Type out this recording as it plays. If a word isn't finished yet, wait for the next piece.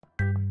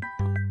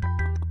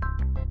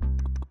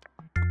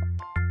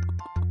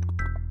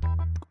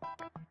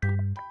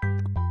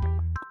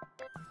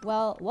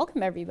Well,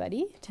 welcome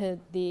everybody to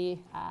the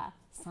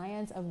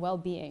science of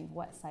well-being,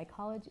 what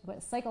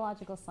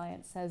psychological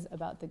science says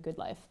about the good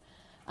life.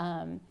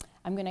 I'm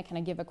going to kind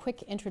of give a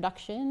quick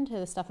introduction to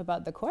the stuff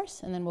about the course,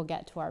 and then we'll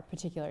get to our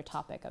particular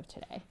topic of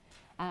today.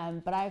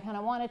 But I kind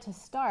of wanted to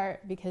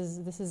start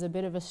because this is a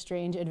bit of a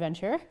strange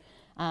adventure.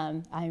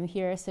 I'm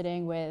here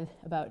sitting with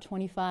about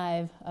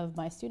 25 of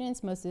my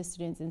students, most of the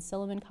students in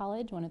Silliman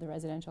College, one of the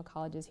residential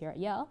colleges here at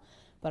Yale,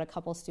 but a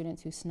couple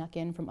students who snuck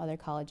in from other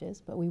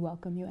colleges, but we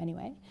welcome you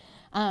anyway.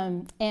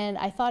 And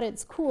I thought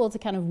it's cool to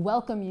kind of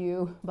welcome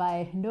you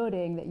by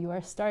noting that you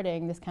are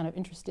starting this kind of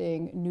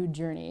interesting new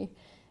journey.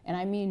 And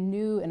I mean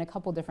new in a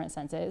couple different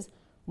senses.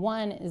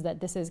 One is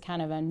that this is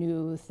kind of a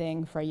new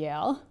thing for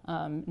Yale.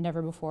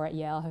 Never before at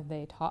Yale have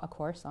they taught a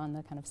course on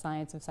the kind of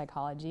science of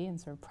psychology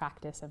and sort of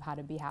practice of how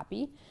to be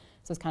happy.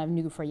 So it's kind of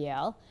new for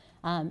Yale.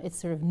 It's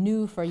sort of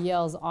new for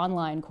Yale's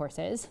online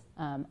courses.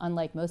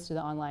 Unlike most of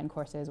the online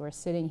courses, we're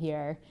sitting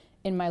here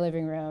in my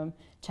living room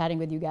chatting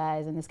with you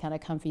guys in this kind of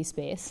comfy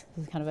space.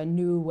 This is kind of a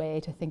new way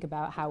to think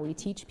about how we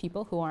teach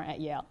people who aren't at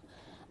Yale.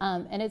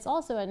 And it's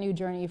also a new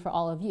journey for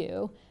all of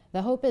you.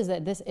 The hope is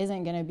that this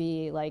isn't going to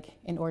be like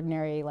an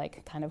ordinary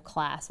kind of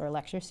class or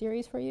lecture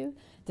series for you.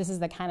 This is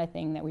the kind of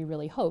thing that we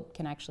really hope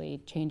can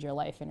actually change your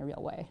life in a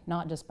real way,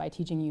 not just by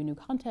teaching you new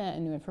content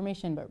and new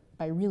information, but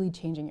by really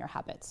changing your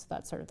habits.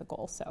 That's sort of the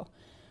goal. So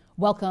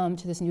welcome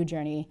to this new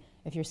journey.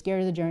 If you're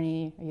scared of the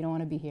journey or you don't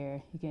want to be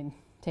here, you can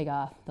take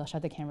off. They'll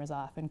shut the cameras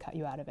off and cut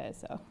you out of it.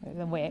 So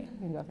wait, you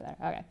can go for that.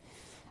 Okay.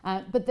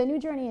 But the new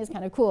journey is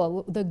kind of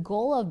cool. The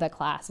goal of the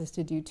class is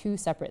to do two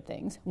separate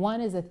things.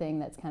 One is a thing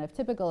that's kind of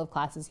typical of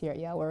classes here at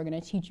Yale, where we're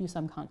going to teach you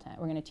some content.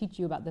 We're going to teach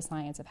you about the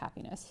science of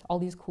happiness, all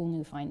these cool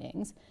new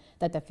findings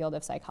that the field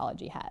of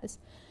psychology has.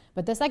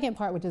 But the second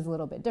part, which is a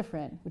little bit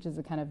different, which is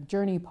the kind of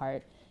journey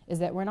part, is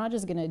that we're not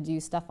just going to do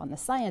stuff on the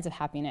science of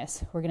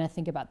happiness. We're going to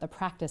think about the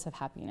practice of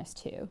happiness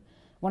too.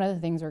 One of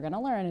the things we're going to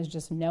learn is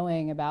just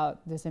knowing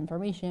about this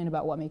information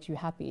about what makes you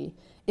happy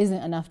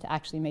isn't enough to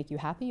actually make you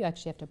happy. You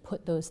actually have to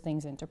put those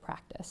things into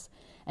practice.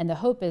 And the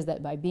hope is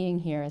that by being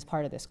here as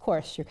part of this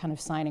course, you're kind of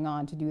signing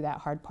on to do that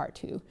hard part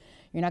too.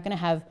 You're not going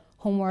to have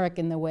homework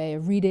in the way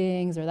of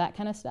readings or that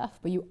kind of stuff,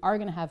 but you are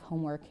going to have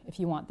homework if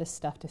you want this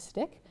stuff to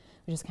stick,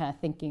 which is kind of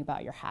thinking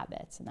about your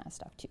habits and that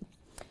stuff too.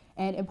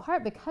 And in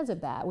part because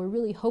of that, we're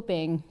really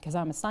hoping, because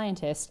I'm a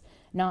scientist,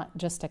 not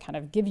just to kind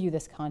of give you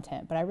this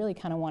content, but I really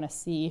kind of want to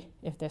see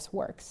if this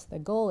works. The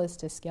goal is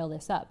to scale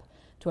this up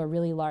to a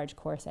really large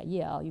course at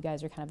Yale. You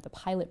guys are kind of the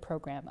pilot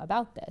program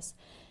about this.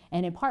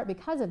 And in part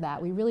because of that,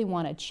 we really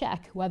want to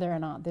check whether or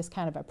not this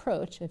kind of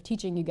approach of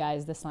teaching you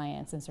guys the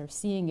science and sort of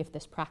seeing if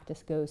this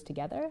practice goes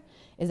together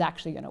is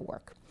actually going to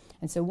work.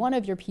 And so one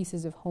of your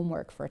pieces of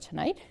homework for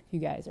tonight, if you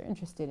guys are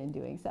interested in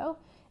doing so,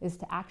 is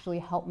to actually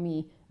help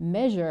me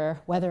measure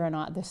whether or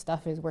not this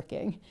stuff is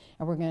working.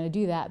 And we're going to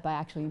do that by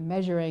actually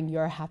measuring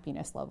your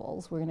happiness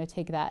levels. We're going to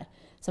take that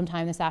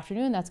sometime this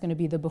afternoon. That's going to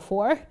be the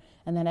before.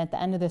 And then at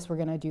the end of this, we're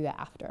going to do the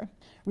after.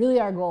 Really,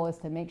 our goal is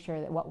to make sure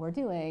that what we're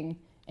doing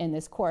in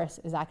this course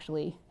is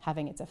actually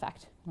having its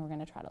effect. And we're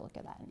going to try to look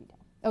at that in detail.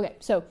 Okay,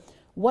 so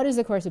what is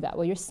the course about?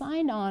 Well, you're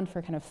signed on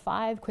for kind of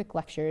 5 quick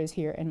lectures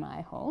here in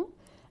my home.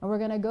 And we're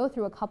going to go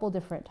through a couple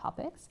different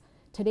topics.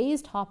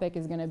 Today's topic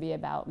is going to be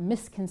about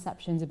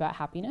misconceptions about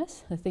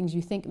happiness, the things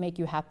you think make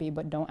you happy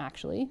but don't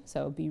actually.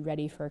 So be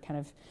ready for kind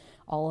of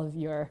all of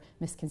your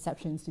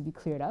misconceptions to be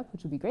cleared up,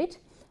 which will be great.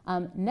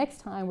 Next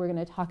time, we're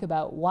going to talk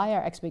about why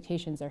our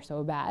expectations are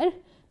so bad.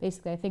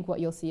 Basically, I think what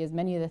you'll see is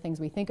many of the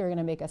things we think are going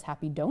to make us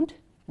happy don't.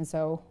 And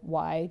so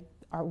why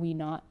are we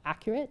not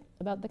accurate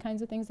about the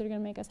kinds of things that are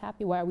going to make us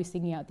happy? Why are we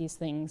seeking out these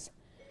things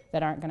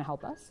that aren't going to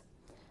help us?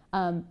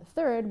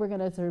 Third, we're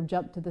going to sort of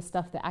jump to the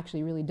stuff that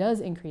actually really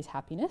does increase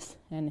happiness.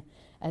 And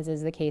as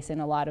is the case in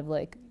a lot of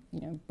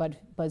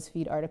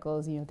BuzzFeed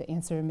articles, the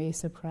answer may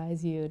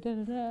surprise you.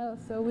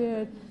 So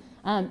weird.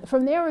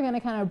 From there, we're going to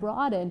kind of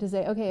broaden to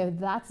say, okay, if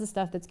that's the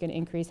stuff that's going to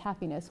increase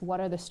happiness, what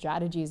are the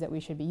strategies that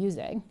we should be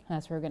using?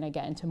 That's where we're going to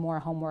get into more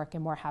homework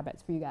and more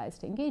habits for you guys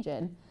to engage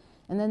in.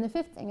 And then the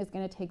fifth thing is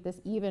going to take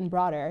this even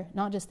broader,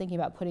 not just thinking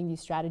about putting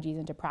these strategies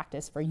into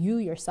practice for you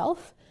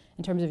yourself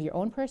in terms of your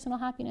own personal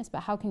happiness,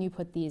 but how can you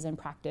put these in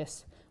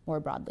practice more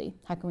broadly?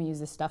 How can we use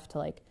this stuff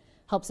to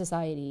help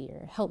society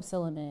or help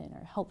Silliman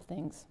or help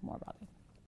things more broadly?